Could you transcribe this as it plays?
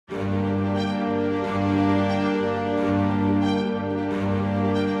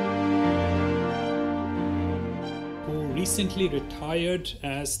recently retired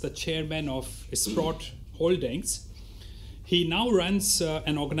as the chairman of Sprott Holdings. He now runs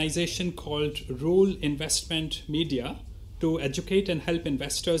an organization called Rule Investment Media to educate and help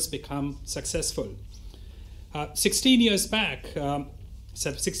investors become successful. 16 years back,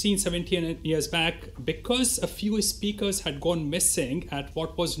 17 years back, because a few speakers had gone missing at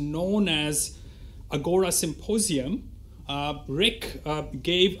what was known as Agora Symposium, Rick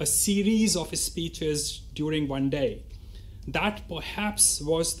gave a series of speeches during one day. That perhaps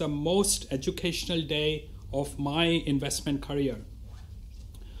was the most educational day of my investment career.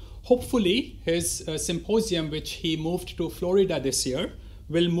 Hopefully, his symposium, which he moved to Florida this year,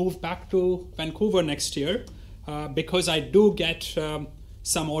 will move back to Vancouver next year, because I do get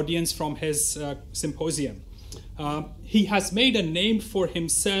some audience from his symposium. He has made a name for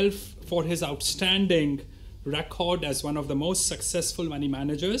himself for his outstanding record as one of the most successful money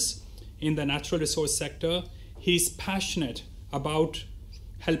managers in the natural resource sector. He's passionate about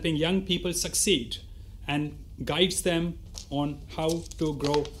helping young people succeed and guides them on how to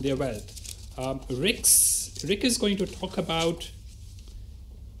grow their wealth. Rick is going to talk about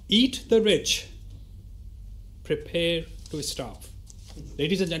eat the rich, prepare to starve.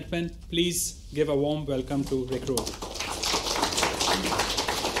 Ladies and gentlemen, please give a warm welcome to Rick Rule.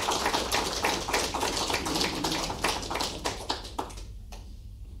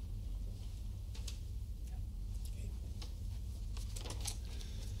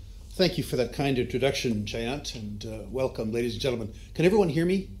 Thank you for that kind introduction, Jayant, and welcome, ladies and gentlemen. Can everyone hear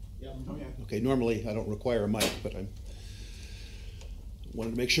me? Yeah. Oh, yeah. Okay, normally I don't require a mic, but I wanted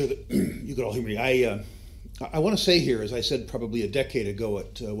to make sure that you could all hear me. I want to say here, as I said probably a decade ago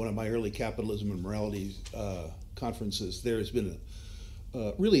at one of my early Capitalism and Morality conferences, there has been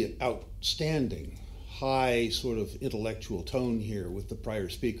a really outstanding, high sort of intellectual tone here with the prior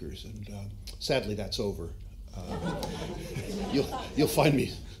speakers, and sadly that's over. You'll find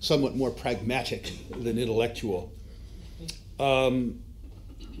me somewhat more pragmatic than intellectual.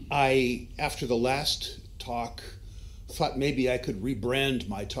 I, after the last talk, thought maybe I could rebrand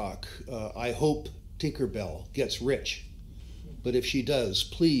my talk. I hope Tinkerbell gets rich, but if she does,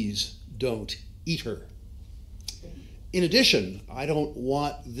 please don't eat her. In addition, I don't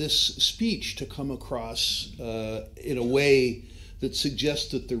want this speech to come across in a way that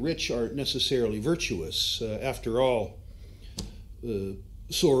suggests that the rich aren't necessarily virtuous. After all,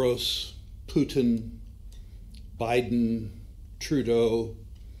 Soros, Putin, Biden, Trudeau,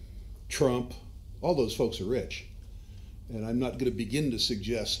 Trump, all those folks are rich. And I'm not going to begin to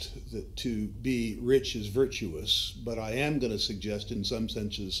suggest that to be rich is virtuous, but I am going to suggest in some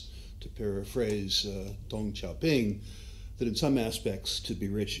senses, to paraphrase Deng Xiaoping, that in some aspects to be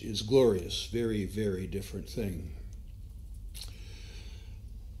rich is glorious. Very, very different thing.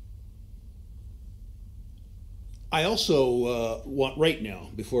 I also want right now,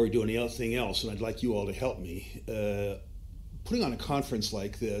 before we do anything else, and I'd like you all to help me, putting on a conference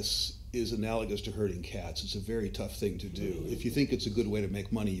like this is analogous to herding cats. It's a very tough thing to do. If you think it's a good way to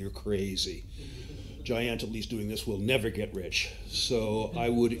make money, you're crazy. Jayant, at least doing this, will never get rich. So I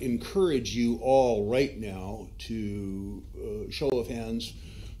would encourage you all right now to show of hands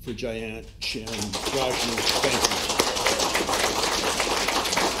for Jayant, Shen, Josh, and thank you.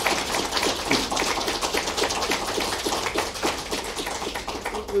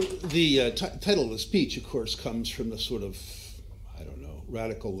 The title of the speech, of course, comes from the sort of, I don't know,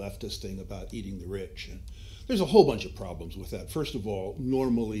 radical leftist thing about eating the rich. And there's a whole bunch of problems with that. First of all,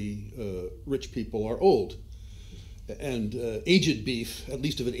 normally rich people are old. And aged beef, at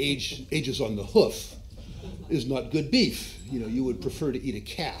least if it ages on the hoof, is not good beef. You know, you would prefer to eat a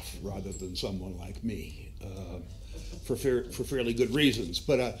calf rather than someone like me, for fairly good reasons.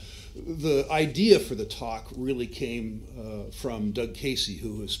 But the idea for the talk really came from Doug Casey,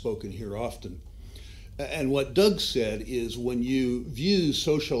 who has spoken here often. And what Doug said is when you view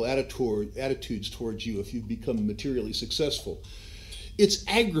social attitudes towards you, if you become materially successful, it's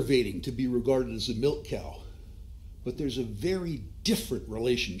aggravating to be regarded as a milk cow. But there's a very different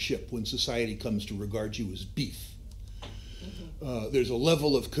relationship when society comes to regard you as beef. There's a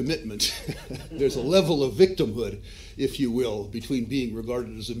level of commitment, there's a level of victimhood, if you will, between being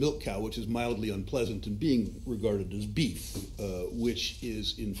regarded as a milk cow, which is mildly unpleasant, and being regarded as beef, which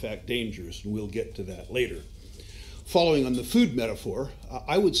is in fact dangerous, and we'll get to that later. Following on the food metaphor,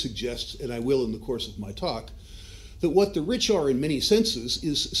 I would suggest, and I will in the course of my talk, that what the rich are in many senses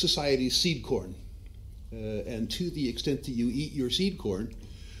is society's seed corn. And to the extent that you eat your seed corn,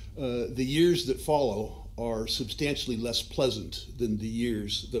 the years that follow are substantially less pleasant than the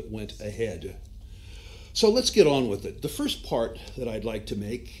years that went ahead. So let's get on with it. The first part that I'd like to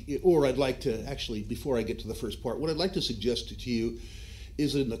make, or I'd like to actually, before I get to the first part, what I'd like to suggest to you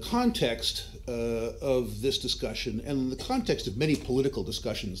is in the context of this discussion and in the context of many political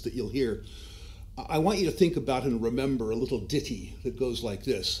discussions that you'll hear, I want you to think about and remember a little ditty that goes like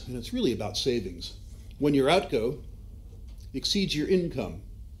this, and it's really about savings. When your outgo exceeds your income,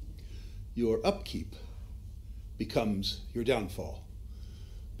 your upkeep becomes your downfall.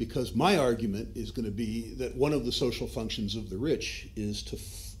 Because my argument is going to be that one of the social functions of the rich is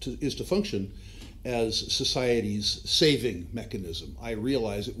to function as society's saving mechanism. I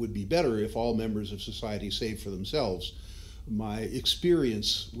realize it would be better if all members of society saved for themselves. My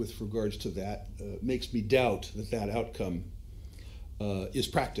experience with regards to that makes me doubt that that outcome is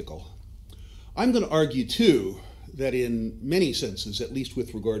practical. I'm going to argue too that in many senses, at least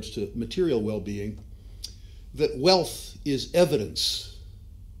with regards to material well-being, that wealth is evidence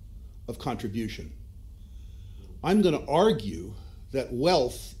of contribution. I'm going to argue that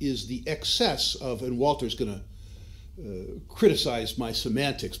wealth is the excess of, and Walter's going to criticize my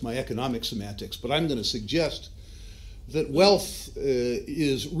semantics, my economic semantics, but I'm going to suggest that wealth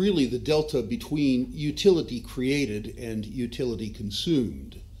is really the delta between utility created and utility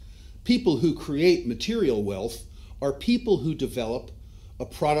consumed. People who create material wealth are people who develop a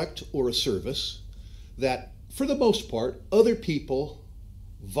product or a service that, for the most part, other people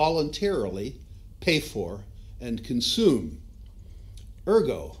voluntarily pay for and consume.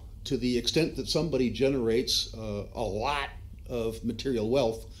 Ergo, to the extent that somebody generates a lot of material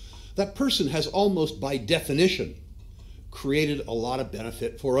wealth, that person has almost by definition created a lot of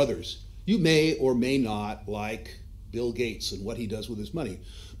benefit for others. You may or may not like Bill Gates and what he does with his money,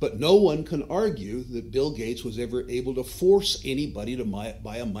 but no one can argue that Bill Gates was ever able to force anybody to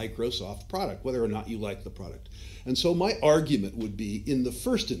buy a Microsoft product, whether or not you like the product. And so my argument would be, in the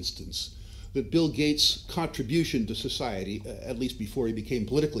first instance, that Bill Gates' contribution to society, at least before he became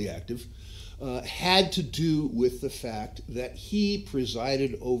politically active, had to do with the fact that he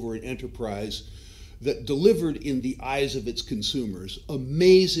presided over an enterprise that delivered in the eyes of its consumers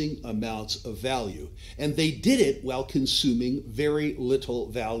amazing amounts of value. And they did it while consuming very little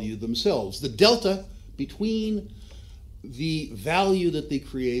value themselves. The delta between the value that they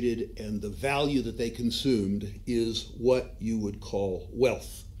created and the value that they consumed is what you would call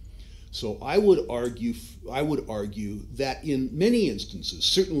wealth. So I would argue that in many instances,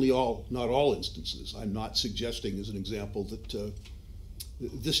 certainly not all instances, I'm not suggesting as an example that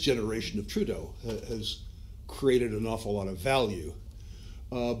this generation of Trudeau has created an awful lot of value.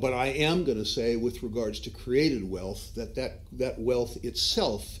 But I am going to say, with regards to created wealth, that wealth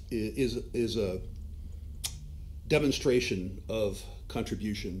itself is a demonstration of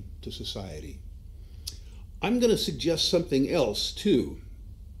contribution to society. I'm going to suggest something else too,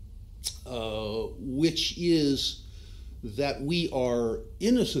 which is that we are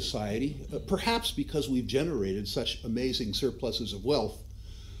in a society, perhaps because we've generated such amazing surpluses of wealth,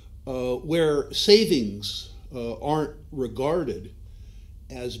 where savings aren't regarded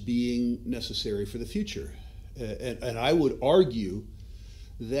as being necessary for the future. And I would argue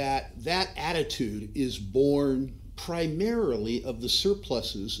that attitude is born primarily of the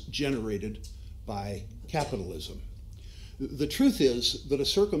surpluses generated by capitalism. The truth is that a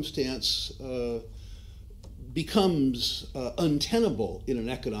circumstance becomes untenable in an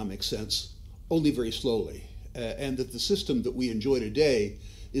economic sense only very slowly, and that the system that we enjoy today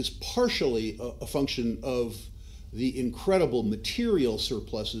is partially a function of the incredible material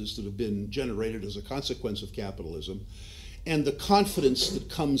surpluses that have been generated as a consequence of capitalism, and the confidence that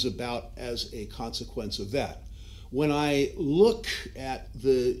comes about as a consequence of that. When I look at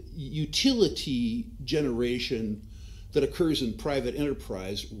the utility generation that occurs in private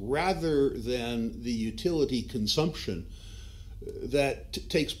enterprise rather than the utility consumption that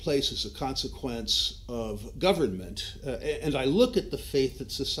takes place as a consequence of government, and I look at the faith that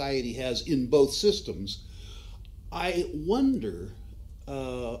society has in both systems, I wonder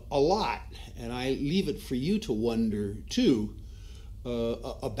a lot, and I leave it for you to wonder too,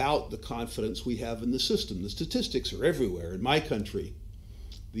 about the confidence we have in the system. The statistics are everywhere. In my country,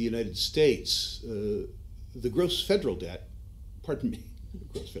 the United States, the gross federal debt, pardon me,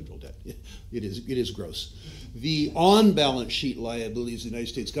 gross federal debt, it is gross. The on-balance sheet liabilities of the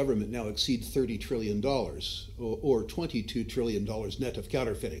United States government now exceed $30 trillion, or $22 trillion net of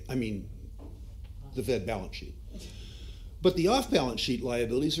counterfeiting. I mean, the Fed balance sheet. But the off-balance sheet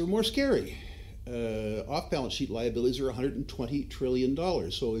liabilities are more scary. Off-balance sheet liabilities are $120 trillion.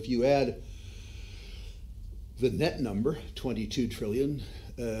 So if you add the net number, 22 trillion,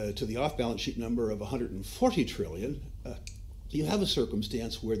 to the off-balance sheet number of 140 trillion, you have a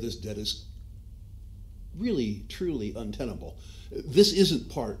circumstance where this debt is really, truly untenable. This isn't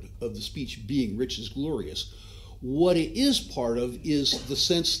part of the speech being rich is glorious. What it is part of is the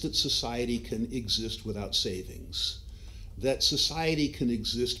sense that society can exist without savings, that society can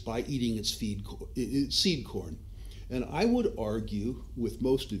exist by eating its seed corn. And I would argue with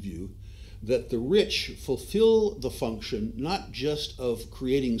most of you that the rich fulfill the function not just of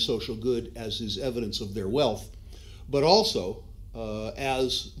creating social good as is evidence of their wealth, but also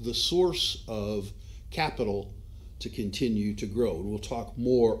as the source of capital to continue to grow. And we'll talk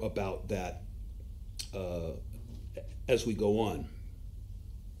more about that as we go on.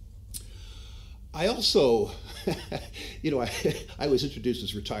 I also, I was introduced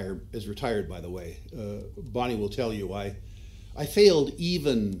as retired, by the way. Bonnie will tell you I failed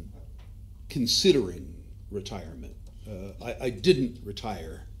even considering retirement. I didn't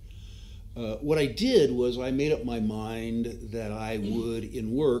retire. What I did was I made up my mind that I would,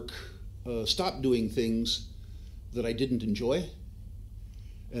 in work, stop doing things that I didn't enjoy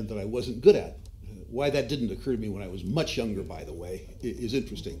and that I wasn't good at. Why that didn't occur to me when I was much younger, by the way, is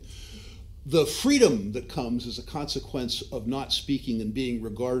interesting. The freedom that comes as a consequence of not speaking and being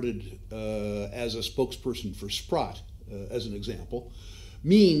regarded as a spokesperson for Sprott, as an example,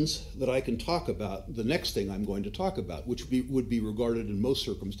 means that I can talk about the next thing I'm going to talk about, which would be regarded in most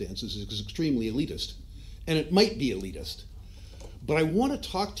circumstances as extremely elitist. And it might be elitist. But I want to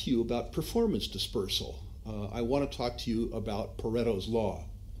talk to you about performance dispersal. I want to talk to you about Pareto's law.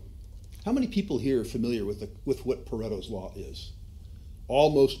 How many people here are familiar with what Pareto's law is?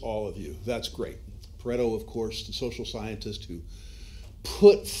 Almost all of you. That's great. Pareto, of course, the social scientist who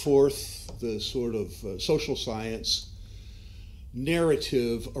put forth the sort of social science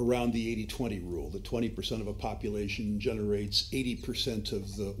narrative around the 80-20 rule, that 20% of a population generates 80%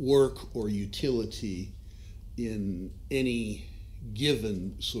 of the work or utility in any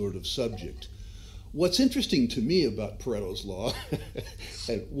given sort of subject. What's interesting to me about Pareto's law,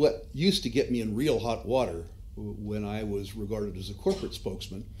 and what used to get me in real hot water when I was regarded as a corporate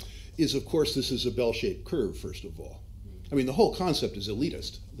spokesman, is of course this is a bell-shaped curve, first of all. I mean, the whole concept is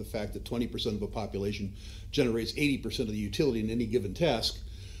elitist. The fact that 20% of a population generates 80% of the utility in any given task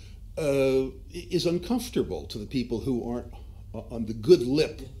is uncomfortable to the people who aren't on the good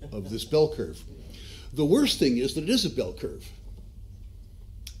lip of this bell curve. The worst thing is that it is a bell curve.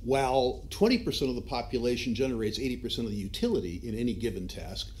 While 20% of the population generates 80% of the utility in any given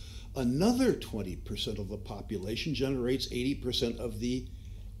task, another 20% of the population generates 80% of the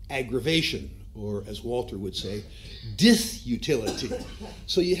aggravation, or as Walter would say, disutility.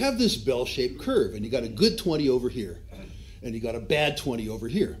 So you have this bell-shaped curve, and you got a good 20 over here, and you got a bad 20 over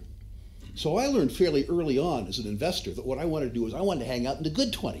here. So I learned fairly early on as an investor that what I wanted to do is I wanted to hang out in the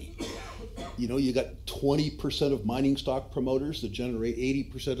good 20. You know, you got 20% of mining stock promoters that generate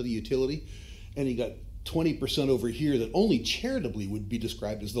 80% of the utility, and you got 20% over here that only charitably would be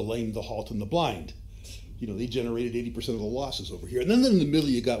described as the lame, the halt, and the blind. You know, they generated 80% of the losses over here. And then in the middle,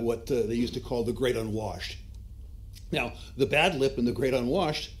 you got what they used to call the great unwashed. Now, the bad lip and the great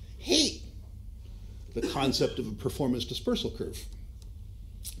unwashed hate the concept of a performance dispersal curve.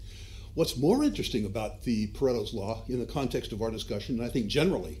 What's more interesting about the Pareto's law in the context of our discussion, and I think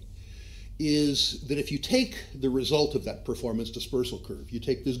generally, is that if you take the result of that performance dispersal curve, you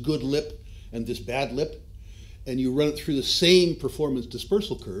take this good lip and this bad lip, and you run it through the same performance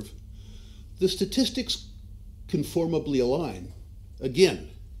dispersal curve, the statistics conformably align. Again,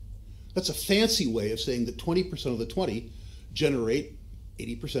 that's a fancy way of saying that 20% of the 20 generate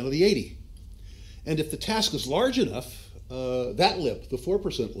 80% of the 80. And if the task is large enough, that lip, the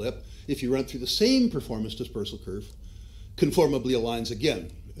 4% lip, if you run it through the same performance dispersal curve, conformably aligns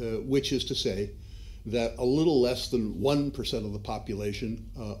again, which is to say that a little less than 1% of the population,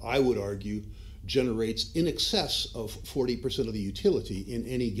 I would argue, generates in excess of 40% of the utility in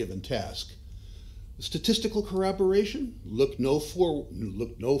any given task. Statistical corroboration, look no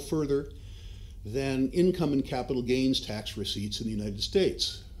further than income and capital gains tax receipts in the United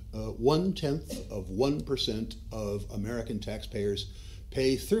States. 0.1% of American taxpayers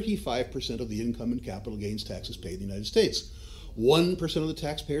pay 35% of the income and capital gains taxes paid in the United States. 1% of the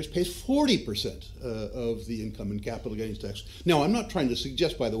taxpayers pays 40% of the income and capital gains tax. Now, I'm not trying to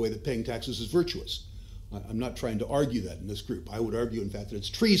suggest, by the way, that paying taxes is virtuous. I'm not trying to argue that in this group. I would argue, in fact, that it's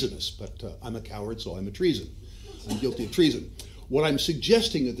treasonous, but I'm a coward, so I'm a treason. I'm guilty of treason. What I'm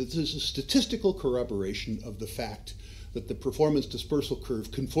suggesting is that this is a statistical corroboration of the fact that the performance dispersal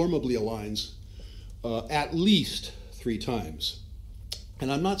curve conformably aligns at least 3 times. And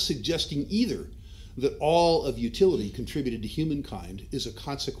I'm not suggesting either that all of utility contributed to humankind is a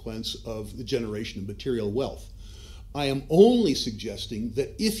consequence of the generation of material wealth. I am only suggesting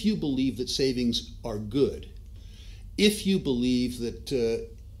that if you believe that savings are good, if you believe that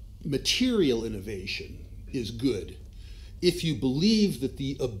material innovation is good, if you believe that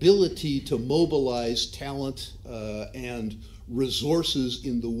the ability to mobilize talent and resources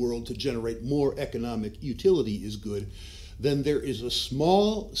in the world to generate more economic utility is good, then there is a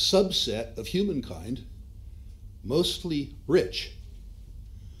small subset of humankind, mostly rich,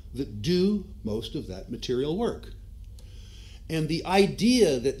 that do most of that material work. And the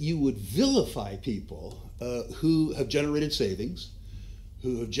idea that you would vilify people who have generated savings,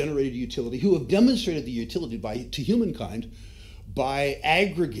 who have generated utility, who have demonstrated the utility to humankind by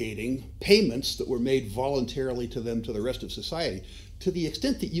aggregating payments that were made voluntarily to them to the rest of society, to the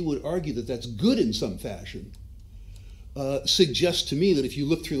extent that you would argue that that's good in some fashion, suggests to me that if you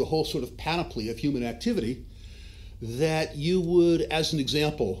look through the whole sort of panoply of human activity, that you would, as an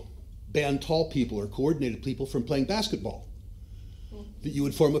example, ban tall people or coordinated people from playing basketball, that you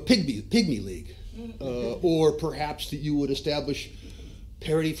would form a pygmy league, or perhaps that you would establish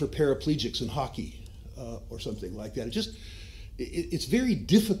parity for paraplegics in hockey, or something like that. It's very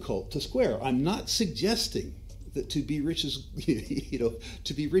difficult to square. I'm not suggesting that to be rich is,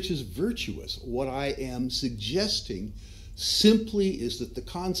 to be rich is virtuous. What I am suggesting simply is that the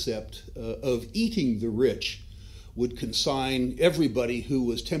concept of eating the rich would consign everybody who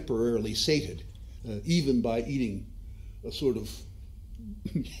was temporarily sated, even by eating a sort of,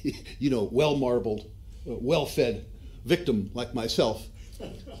 well-marbled, well-fed victim like myself,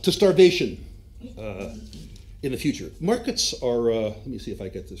 to starvation in the future. Markets are, let me see if I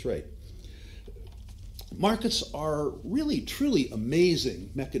get this right. Markets are really, truly amazing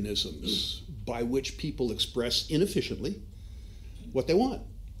mechanisms by which people express inefficiently what they want.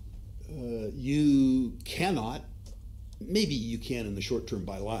 You cannot, maybe you can in the short term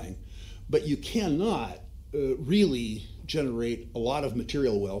by lying, but you cannot really generate a lot of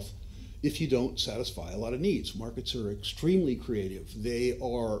material wealth if you don't satisfy a lot of needs. Markets are extremely creative. They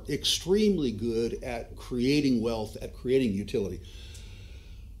are extremely good at creating wealth, at creating utility.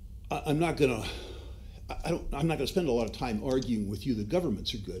 I'm not going to spend a lot of time arguing with you that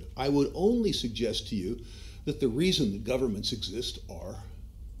governments are good. I would only suggest to you that the reason that governments exist are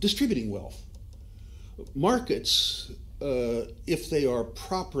distributing wealth. Markets, if they are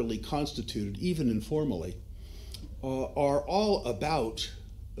properly constituted, even informally, are all about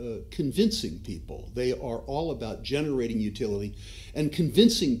convincing people. They are all about generating utility and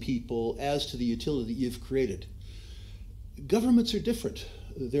convincing people as to the utility that you've created. Governments are different.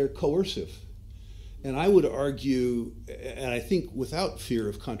 They're coercive. And I would argue, and I think without fear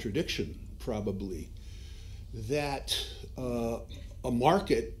of contradiction probably, that a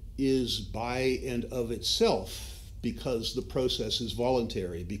market is by and of itself, because the process is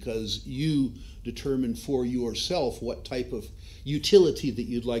voluntary, because you determine for yourself what type of utility that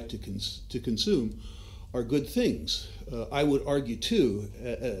you'd like to consume, are good things. I would argue too,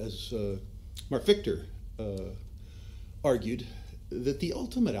 as Mark Victor argued, that the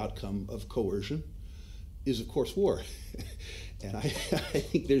ultimate outcome of coercion is, of course, war. And I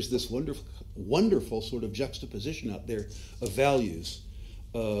think there's this wonderful sort of juxtaposition out there of values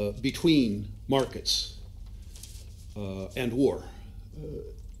between markets and war.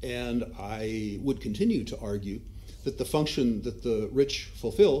 And I would continue to argue that the function that the rich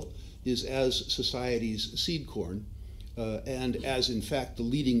fulfill is as society's seed corn, and as, in fact, the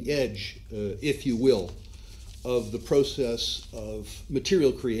leading edge, if you will, of the process of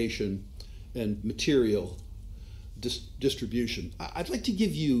material creation and material distribution. I'd like to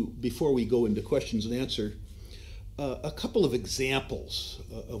give you, before we go into questions and answer, a couple of examples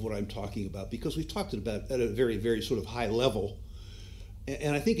of what I'm talking about, because we've talked about it at a very, very sort of high level.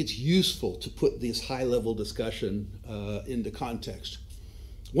 And I think it's useful to put this high-level discussion into context.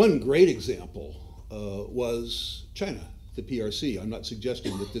 One great example was China, the PRC. I'm not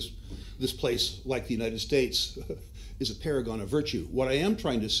suggesting that this place, like the United States, is a paragon of virtue. What I am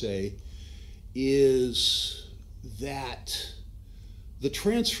trying to say is that the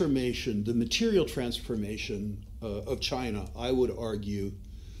transformation, the material transformation of China, I would argue,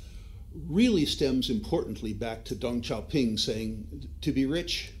 really stems importantly back to Deng Xiaoping saying, to be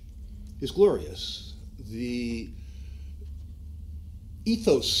rich is glorious. The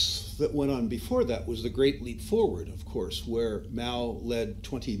ethos that went on before that was the Great Leap Forward, of course, where Mao led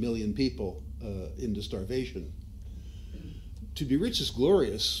 20 million people into starvation. To be rich is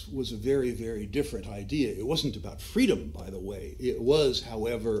glorious was a very, very different idea. It wasn't about freedom, by the way. It was,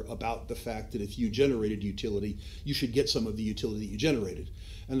 however, about the fact that if you generated utility, you should get some of the utility you generated.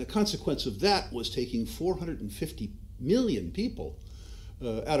 And the consequence of that was taking 450 million people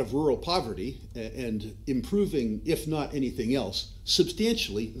out of rural poverty and improving, if not anything else,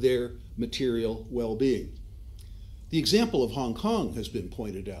 substantially their material well-being. The example of Hong Kong has been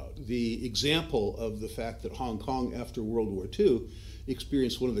pointed out. The example of the fact that Hong Kong, after World War II,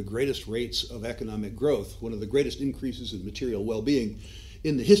 experienced one of the greatest rates of economic growth, one of the greatest increases in material well-being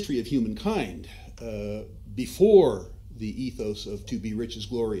in the history of humankind, before the ethos of to be rich is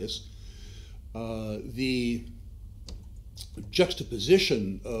glorious. The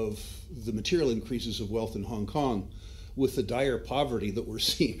juxtaposition of the material increases of wealth in Hong Kong with the dire poverty that we're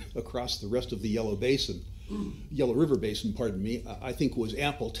seeing across the rest of the Yellow River Basin, pardon me, I think was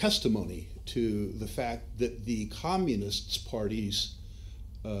ample testimony to the fact that the Communist Party's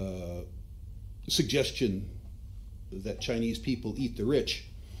suggestion that Chinese people eat the rich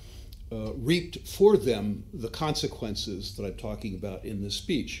reaped for them the consequences that I'm talking about in this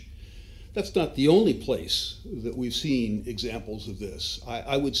speech. That's not the only place that we've seen examples of this.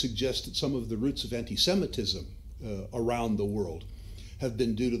 I would suggest that some of the roots of anti-Semitism around the world have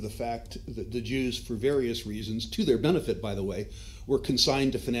been due to the fact that the Jews, for various reasons, to their benefit, by the way, were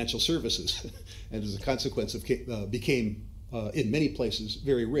consigned to financial services, and as a consequence became, in many places,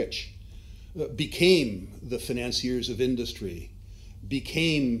 very rich, became the financiers of industry,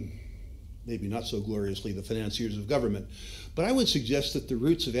 became, maybe not so gloriously, the financiers of government. But I would suggest that the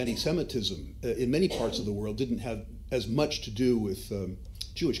roots of anti-Semitism in many parts of the world didn't have as much to do with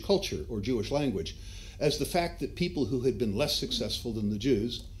Jewish culture or Jewish language as the fact that people who had been less successful than the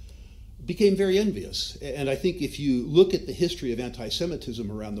Jews became very envious. And I think if you look at the history of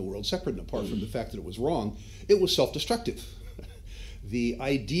anti-Semitism around the world, separate and apart from the fact that it was wrong, it was self-destructive. The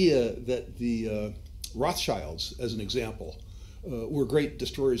idea that the Rothschilds, as an example, were great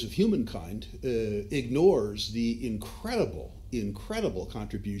destroyers of humankind ignores the incredible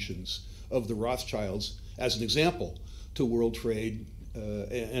contributions of the Rothschilds, as an example, to world trade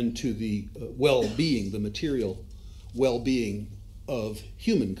and to the well-being, the material well-being of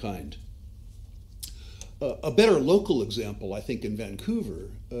humankind. A better local example, I think, in Vancouver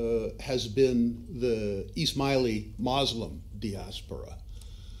has been the Ismaili Muslim diaspora.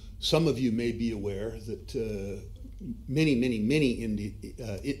 Some of you may be aware that many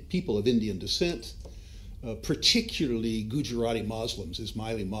people of Indian descent, particularly Gujarati Muslims,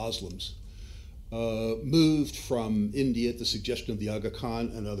 Ismaili Muslims, moved from India at the suggestion of the Aga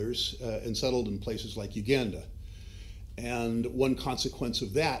Khan and others and settled in places like Uganda. And one consequence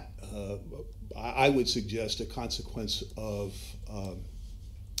of that, I would suggest a consequence of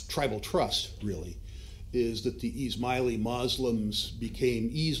tribal trust, really, is that the Ismaili Muslims became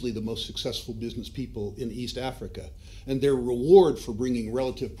easily the most successful business people in East Africa. And their reward for bringing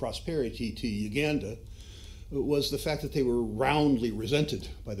relative prosperity to Uganda was the fact that they were roundly resented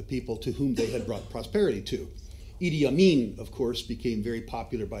by the people to whom they had brought prosperity to. Idi Amin, of course, became very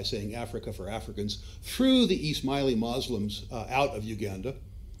popular by saying Africa for Africans, threw the Ismaili Muslims out of Uganda.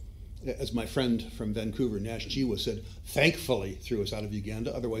 As my friend from Vancouver, Nash Jiwa, said, thankfully threw us out of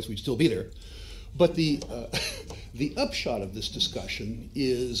Uganda, otherwise we'd still be there. But the upshot of this discussion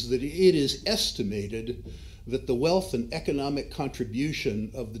is that it is estimated that the wealth and economic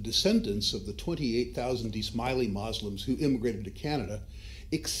contribution of the descendants of the 28,000 Ismaili Muslims who immigrated to Canada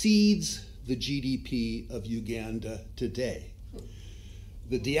exceeds the GDP of Uganda today.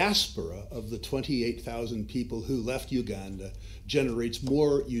 The diaspora of the 28,000 people who left Uganda generates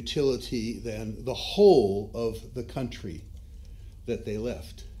more utility than the whole of the country that they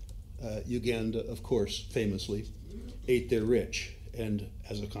left. Uganda, of course, famously ate their rich, and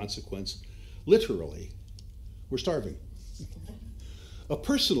as a consequence, literally, we're starving. A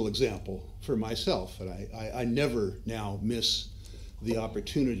personal example for myself, and I never now miss the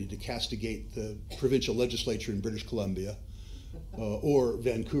opportunity to castigate the provincial legislature in British Columbia or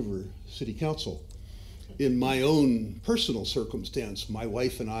Vancouver City Council. In my own personal circumstance, my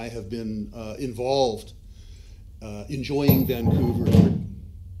wife and I have been involved enjoying Vancouver.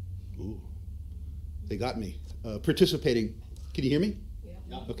 Ooh, they got me. Participating, can you hear me?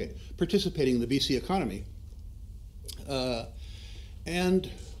 Yeah. Okay, participating in the BC economy. And,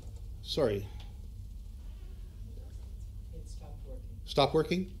 sorry. It stopped working. Stop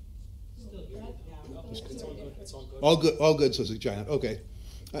working? Still here. No, it's all good. It's all good. All good, says a giant. Okay.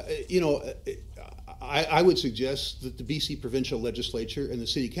 I would suggest that the BC provincial legislature and the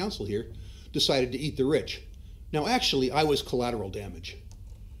city council here decided to eat the rich. Now, actually, I was collateral damage.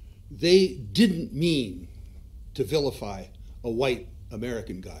 They didn't mean to vilify a white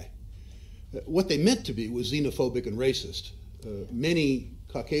American guy. What they meant to be was xenophobic and racist. Many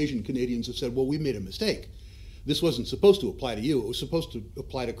Caucasian Canadians have said, well, we made a mistake. This wasn't supposed to apply to you. It was supposed to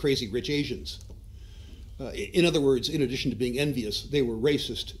apply to crazy rich Asians. In other words, in addition to being envious, they were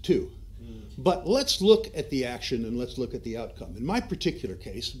racist too. But let's look at the action and let's look at the outcome. In my particular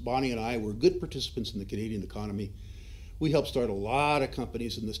case, Bonnie and I were good participants in the Canadian economy. We helped start a lot of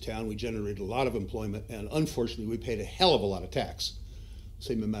companies in this town. We generated a lot of employment, and unfortunately, we paid a hell of a lot of tax,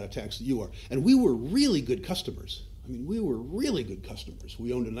 same amount of tax that you are. And we were really good customers. I mean, we were really good customers.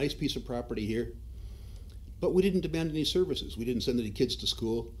 We owned a nice piece of property here, but we didn't demand any services. We didn't send any kids to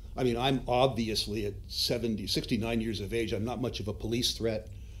school. I mean, I'm obviously at 69 years of age, I'm not much of a police threat.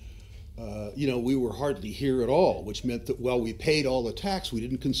 You know, we were hardly here at all, which meant that while we paid all the tax, we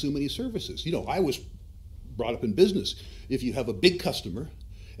didn't consume any services. You know, I was brought up in business. If you have a big customer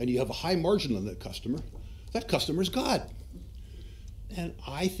and you have a high margin on that customer's God. And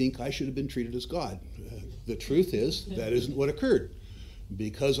I think I should have been treated as God. The truth is, that isn't what occurred.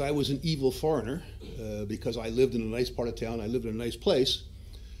 Because I was an evil foreigner, because I lived in a nice part of town, I lived in a nice place,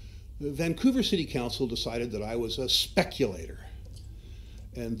 the Vancouver City Council decided that I was a speculator.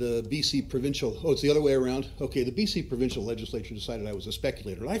 And the BC provincial, oh, it's the other way around? Okay, the BC provincial legislature decided I was a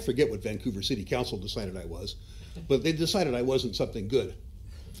speculator. And I forget what Vancouver City Council decided I was, but they decided I wasn't something good.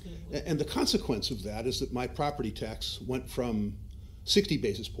 And the consequence of that is that my property tax went from 60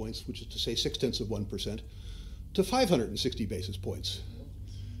 basis points, which is to say 0.6%, to 560 basis points.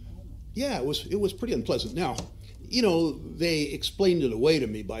 Yeah, it was pretty unpleasant. Now, you know, they explained it away to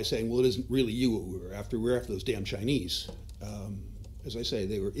me by saying, well, it isn't really you what we're after those damn Chinese. As I say,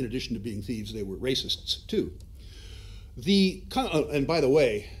 they were, in addition to being thieves, they were racists too. And by the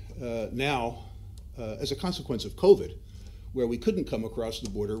way, now, as a consequence of COVID, where we couldn't come across the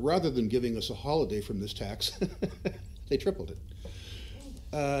border, rather than giving us a holiday from this tax, they tripled it.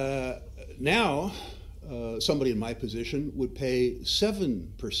 Now, somebody in my position would pay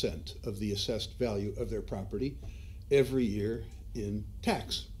 7% of the assessed value of their property every year in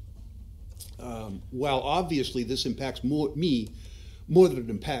tax. While obviously this impacts me more than it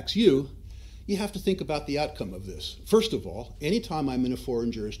impacts you, you have to think about the outcome of this. First of all, anytime I'm in a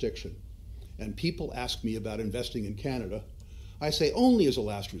foreign jurisdiction and people ask me about investing in Canada, I say only as a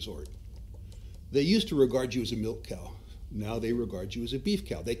last resort. They used to regard you as a milk cow. Now they regard you as a beef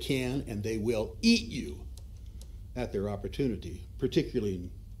cow. They can and they will eat you at their opportunity, particularly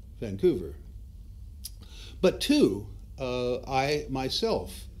in Vancouver. But two, I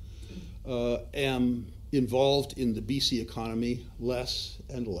myself am involved in the BC economy less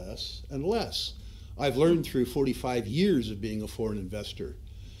and less and less. I've learned through 45 years of being a foreign investor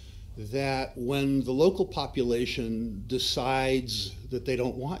that when the local population decides that they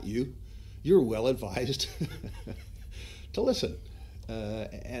don't want you, you're well advised to listen.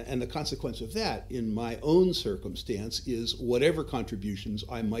 And the consequence of that, in my own circumstance, is whatever contributions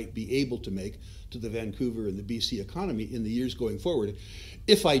I might be able to make to the Vancouver and the BC economy in the years going forward.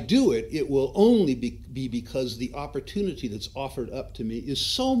 If I do it, it will only be because the opportunity that's offered up to me is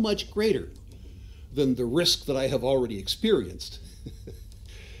so much greater than the risk that I have already experienced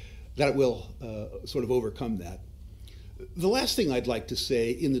that it will sort of overcome that. The last thing I'd like to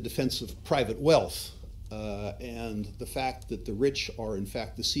say in the defense of private wealth and the fact that the rich are in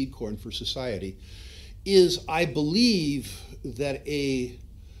fact the seed corn for society is I believe that a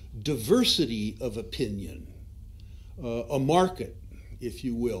diversity of opinion, a market, if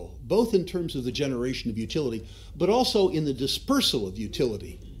you will, both in terms of the generation of utility, but also in the dispersal of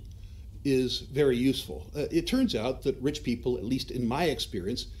utility, is very useful. It turns out that rich people, at least in my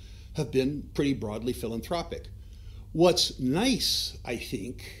experience, have been pretty broadly philanthropic. What's nice, I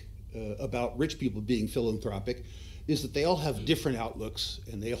think, about rich people being philanthropic is that they all have different outlooks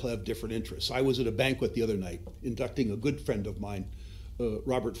and they all have different interests. I was at a banquet the other night inducting a good friend of mine,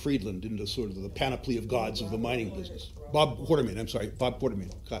 Robert Friedland, into sort of the panoply of gods of the mining business. Bob Porterman,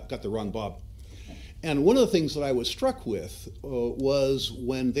 got the wrong Bob. And one of the things that I was struck with was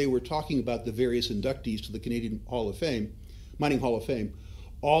when they were talking about the various inductees to the Canadian Hall of Fame, Mining Hall of Fame,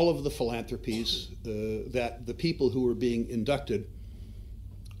 all of the philanthropies that the people who were being inducted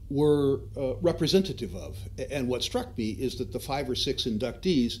were representative of. And what struck me is that the 5 or 6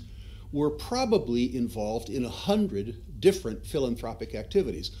 inductees were probably involved in 100 different philanthropic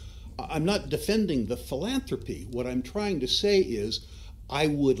activities. I'm not defending the philanthropy. What I'm trying to say is I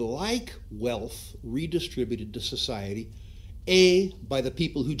would like wealth redistributed to society, A, by the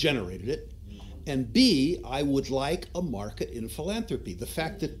people who generated it, and B, I would like a market in philanthropy. The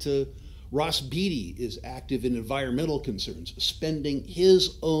fact that Ross Beatty is active in environmental concerns, spending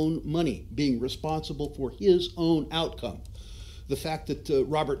his own money, being responsible for his own outcome. The fact that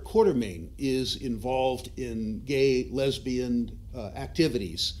Robert Quartermain is involved in gay, lesbian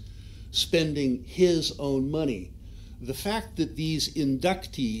activities, spending his own money. the fact that these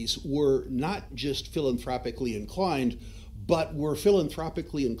inductees were not just philanthropically inclined, but were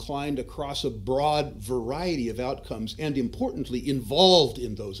philanthropically inclined across a broad variety of outcomes, and importantly, involved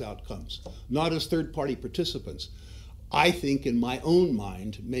in those outcomes, not as third-party participants, I think in my own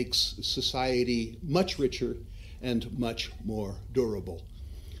mind makes society much richer and much more durable.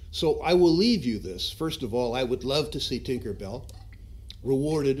 So I will leave you this. First of all, I would love to see Tinkerbell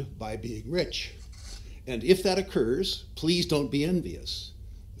rewarded by being rich. And if that occurs, please don't be envious.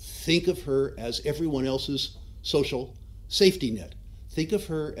 Think of her as everyone else's social safety net. Think of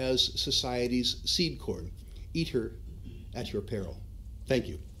her as society's seed corn. Eat her at your peril. Thank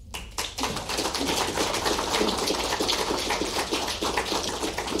you.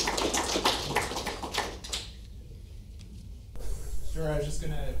 Sure, I was just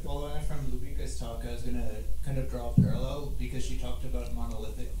going to follow on from Lubika's talk. I was going to kind of draw a parallel because she talked about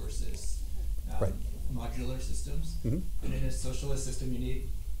monolithic versus Right. modular systems. And in a socialist system, you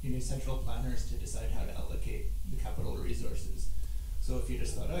need central planners to decide how to allocate the capital resources. So if you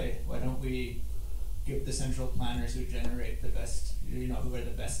just thought, hey, why don't we give the central planners who generate the best, who are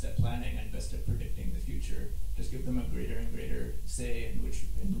the best at planning and best at predicting the future, just give them a greater and greater say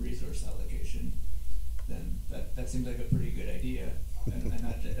in resource allocation, then that seems like a pretty good idea. And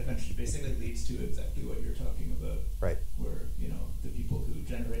that eventually basically leads to exactly what you're talking about. Right. Where, the people who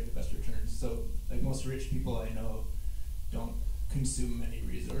generate the best returns. So like most rich people I know don't consume many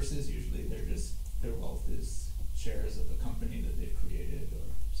resources. Usually their wealth is shares of a company that they've created or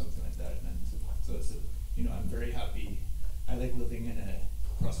something like that. And so it's I'm very happy. I like living in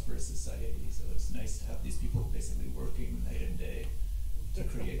a prosperous society. So it's nice to have these people basically working night and day to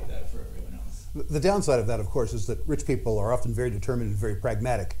create that for everyone else. The downside of that, of course, is that rich people are often very determined and very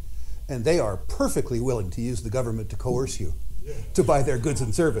pragmatic, and they are perfectly willing to use the government to coerce you to buy their goods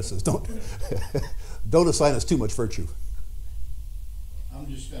and services. Don't assign us too much virtue. I'm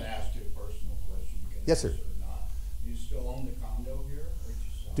just going to ask you a personal question. You can Yes, sir. answer or not. Do you still own the condo here? Or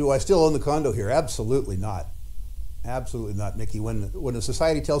just Do I still own the condo here? Absolutely not. Absolutely not, Mickey. When a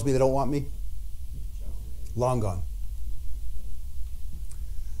society tells me they don't want me, long gone.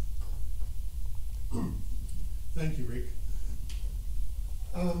 Thank you, Rick.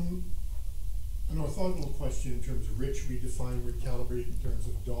 An orthogonal question in terms of rich, redefined, recalibrated in terms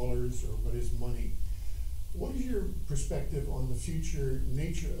of dollars or what is money. What is your perspective on the future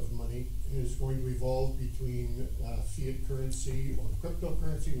nature of money? Is going to evolve between fiat currency or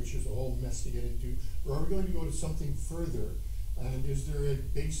cryptocurrency, which is a whole mess to get into, or are we going to go to something further? And is there a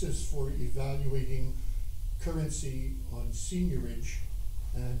basis for evaluating currency on seigniorage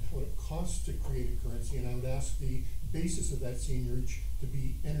and what it costs to create a currency? And I would ask the basis of that seigniorage to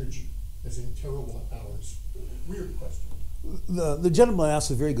be energy, as in terawatt hours. Weird question. The gentleman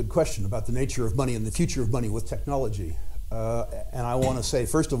asked a very good question about the nature of money and the future of money with technology. And I want to say,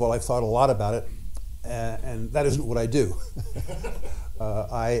 first of all, I've thought a lot about it, and that isn't what I do.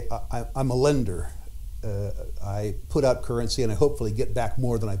 I'm a lender. I put out currency and I hopefully get back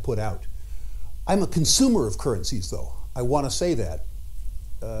more than I put out. I'm a consumer of currencies, though. I want to say that.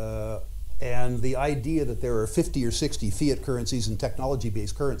 And the idea that there are 50 or 60 fiat currencies and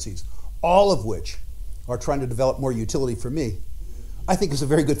technology-based currencies, all of which are trying to develop more utility for me, I think is a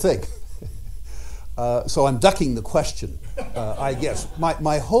very good thing. So I'm ducking the question, I guess.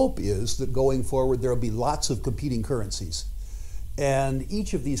 My hope is that going forward there will be lots of competing currencies. And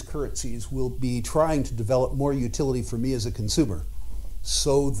each of these currencies will be trying to develop more utility for me as a consumer,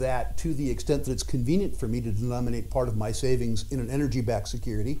 so that to the extent that it's convenient for me to denominate part of my savings in an energy-backed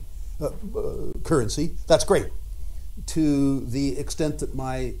security, currency, that's great. To the extent that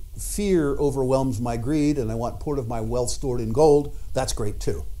my fear overwhelms my greed and I want part of my wealth stored in gold, that's great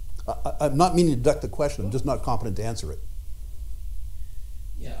too. I'm not meaning to duck the question, I'm just not competent to answer it.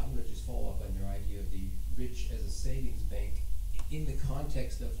 Yeah, I'm going to just follow up on your idea of the rich as a savings bank in the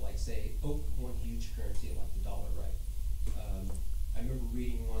context of, like, say, one huge currency like the dollar, right? I remember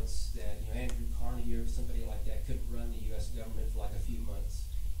reading once that Andrew Carnegie or somebody like that could run the U.S. government for like a few months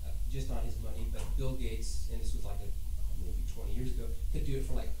just on his money, but Bill Gates, and this was like maybe 20 years ago, could do it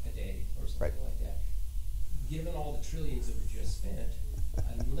for like a day or something like that. Given all the trillions that were just spent,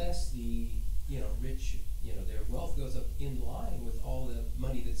 unless the rich, their wealth goes up in line with all the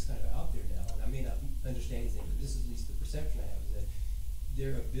money that's kind of out there now, and I may not understand anything, but this is at least the perception I have, is that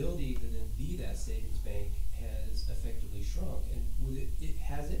their ability to then be that savings bank has effectively shrunk. And would it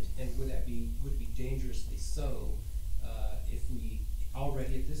would it be dangerously so if we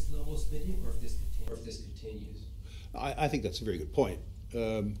already at this level of spending, or if this continues? I think that's a very good point.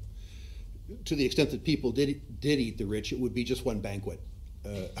 To the extent that people did eat the rich, it would be just one banquet.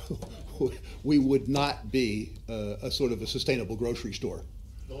 we would not be a sort of a sustainable grocery store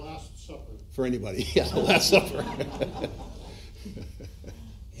The Last Supper. for anybody. Yeah, the Last Supper.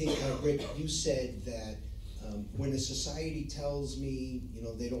 Hey, Rick, you said that when a society tells me,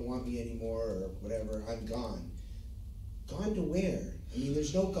 they don't want me anymore or whatever, I'm gone. Gone to where? I mean,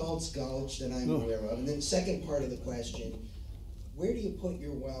 there's no Galt's Gulch that I'm aware of. And then the second part of the question, where do you put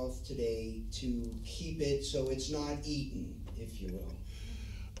your wealth today to keep it so it's not eaten, if you will?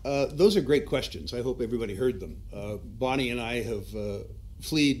 Those are great questions. I hope everybody heard them. Bonnie and I have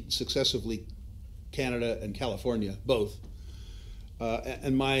fled successively Canada and California, both.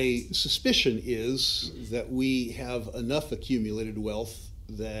 And my suspicion is that we have enough accumulated wealth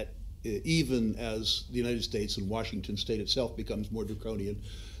that even as the United States and Washington state itself becomes more draconian,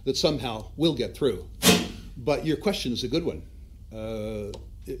 that somehow we'll get through. But your question is a good one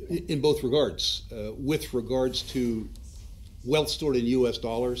in both regards. With regards to wealth stored in US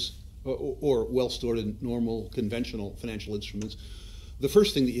dollars or wealth stored in normal conventional financial instruments, the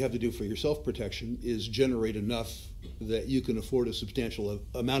first thing that you have to do for your self-protection is generate enough that you can afford a substantial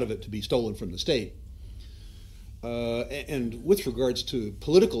amount of it to be stolen from the state. And with regards to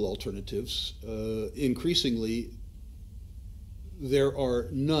political alternatives, increasingly there are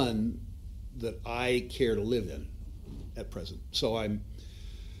none that I care to live in at present. So I'm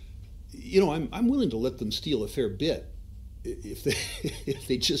willing to let them steal a fair bit if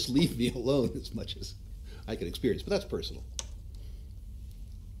they just leave me alone as much as I can experience. But that's personal.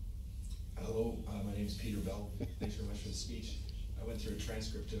 Hello, my name is Peter Bell. Thanks very much for the speech. I went through a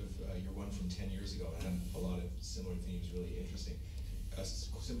transcript of your one from 10 years ago and had a lot of similar themes, really interesting. A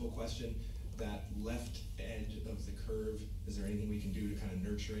simple question, that left edge of the curve, is there anything we can do to kind of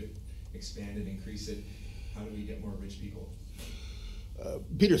nurture it, expand it, increase it? How do we get more rich people?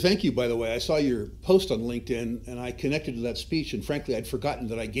 Peter, thank you, by the way. I saw your post on LinkedIn and I connected to that speech, and frankly, I'd forgotten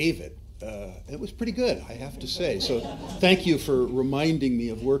that I gave it. It was pretty good, I have to say. So thank you for reminding me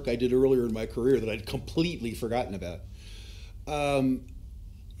of work I did earlier in my career that I'd completely forgotten about.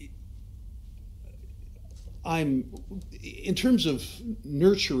 In terms of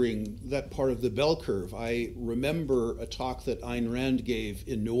nurturing that part of the bell curve, I remember a talk that Ayn Rand gave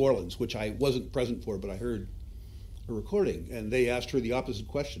in New Orleans, which I wasn't present for, but I heard a recording, and they asked her the opposite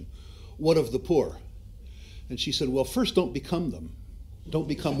question: what of the poor? And she said, well, first, don't become them. Don't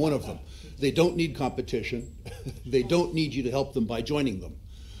become one of them. They don't need competition. They don't need you to help them by joining them.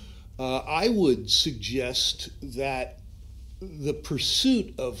 I would suggest that the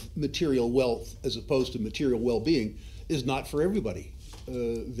pursuit of material wealth as opposed to material well-being is not for everybody.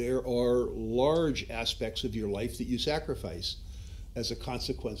 There are large aspects of your life that you sacrifice as a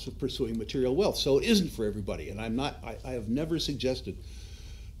consequence of pursuing material wealth. So it isn't for everybody. And I have never suggested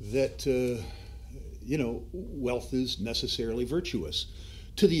that wealth is necessarily virtuous.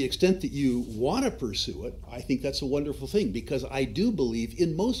 To the extent that you want to pursue it, I think that's a wonderful thing, because I do believe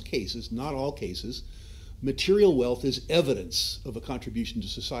in most cases, not all cases, material wealth is evidence of a contribution to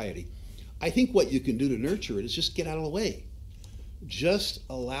society. I think what you can do to nurture it is just get out of the way. Just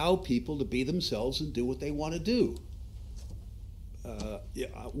allow people to be themselves and do what they want to do.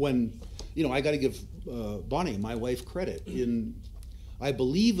 I got to give Bonnie, my wife, credit. I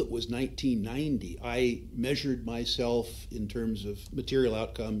believe it was 1990, I measured myself in terms of material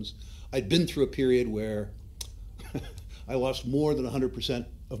outcomes. I'd been through a period where I lost more than 100%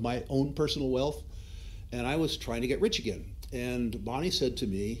 of my own personal wealth, and I was trying to get rich again. And Bonnie said to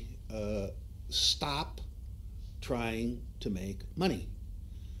me, stop trying to make money.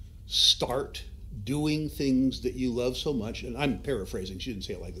 Start doing things that you love so much, and I'm paraphrasing, she didn't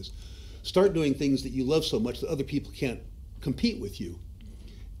say it like this. Start doing things that you love so much that other people can't compete with you.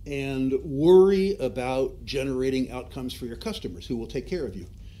 And worry about generating outcomes for your customers who will take care of you.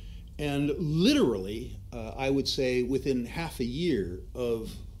 And literally, I would say within half a year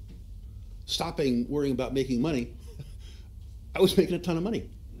of stopping worrying about making money, I was making a ton of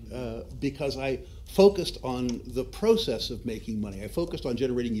money because I focused on the process of making money. I focused on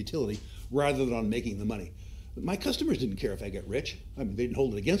generating utility rather than on making the money. My customers didn't care if I got rich. I mean, they didn't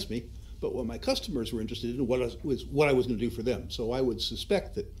hold it against me. But what my customers were interested in was what I was going to do for them. So I would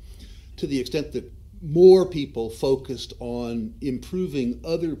suspect that to the extent that more people focused on improving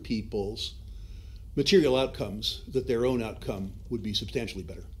other people's material outcomes, that their own outcome would be substantially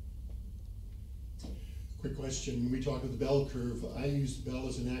better. Quick question. When we talk of the bell curve, I use BELL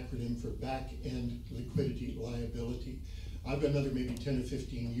as an acronym for back-end liquidity liability. I've got another maybe 10 or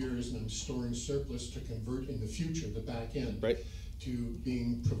 15 years and I'm storing surplus to convert in the future, the back end. Right. To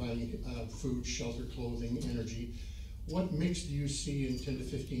providing food, shelter, clothing, energy. What mix do you see in 10 to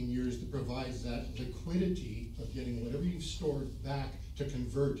 15 years that provides that liquidity of getting whatever you've stored back to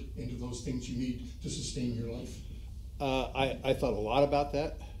convert into those things you need to sustain your life? I thought a lot about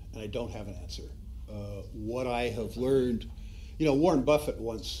that, and I don't have an answer. What I have learned, you know, Warren Buffett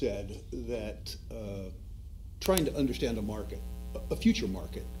once said that trying to understand a market, a future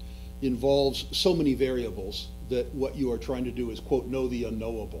market, involves so many variables that what you are trying to do is, quote, know the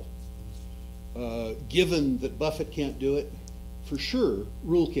unknowable. Given that Buffett can't do it, for sure,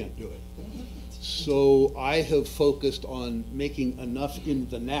 Rule can't do it. So I have focused on making enough in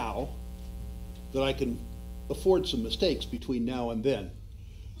the now that I can afford some mistakes between now and then.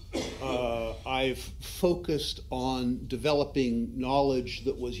 I've focused on developing knowledge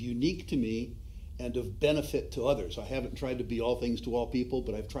that was unique to me and of benefit to others. I haven't tried to be all things to all people,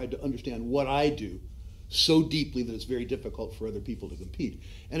 but I've tried to understand what I do so deeply that it's very difficult for other people to compete.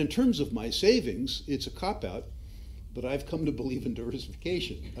 And in terms of my savings, it's a cop-out, but I've come to believe in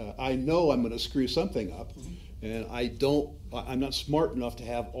diversification. I know I'm going to screw something up, and I'm not smart enough to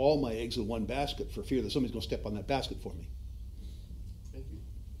have all my eggs in one basket for fear that somebody's going to step on that basket for me.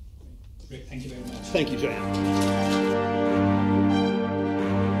 Great, thank you very much. Thank you, Jan.